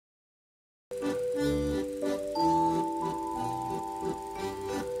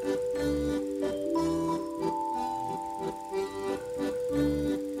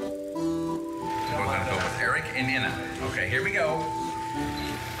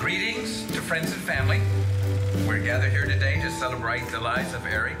Greetings to friends and family. We're gathered here today to celebrate the lives of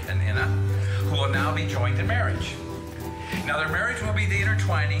Eric and Anna, who will now be joined in marriage. Now, their marriage will be the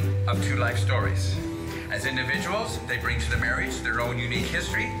intertwining of two life stories. As individuals, they bring to the marriage their own unique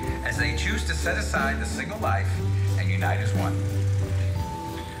history as they choose to set aside the single life and unite as one.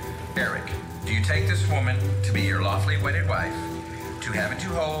 Eric, do you take this woman to be your lawfully wedded wife, to have and to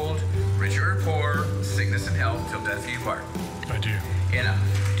hold, richer or poor, sickness and health, till death do you part? I do. Anna,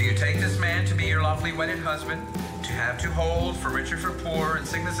 do you take this man to be your lawfully wedded husband, to have to hold, for richer, for poor, and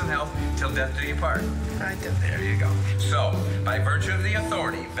sickness and health, till death do you part? I do. There you go. So, by virtue of the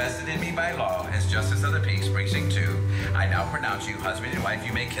authority vested in me by law as justice of the peace, precinct 2, I now pronounce you husband and wife.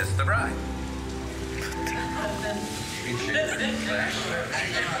 You may kiss the bride. You can shake the flash.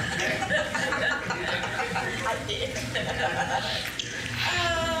 I did.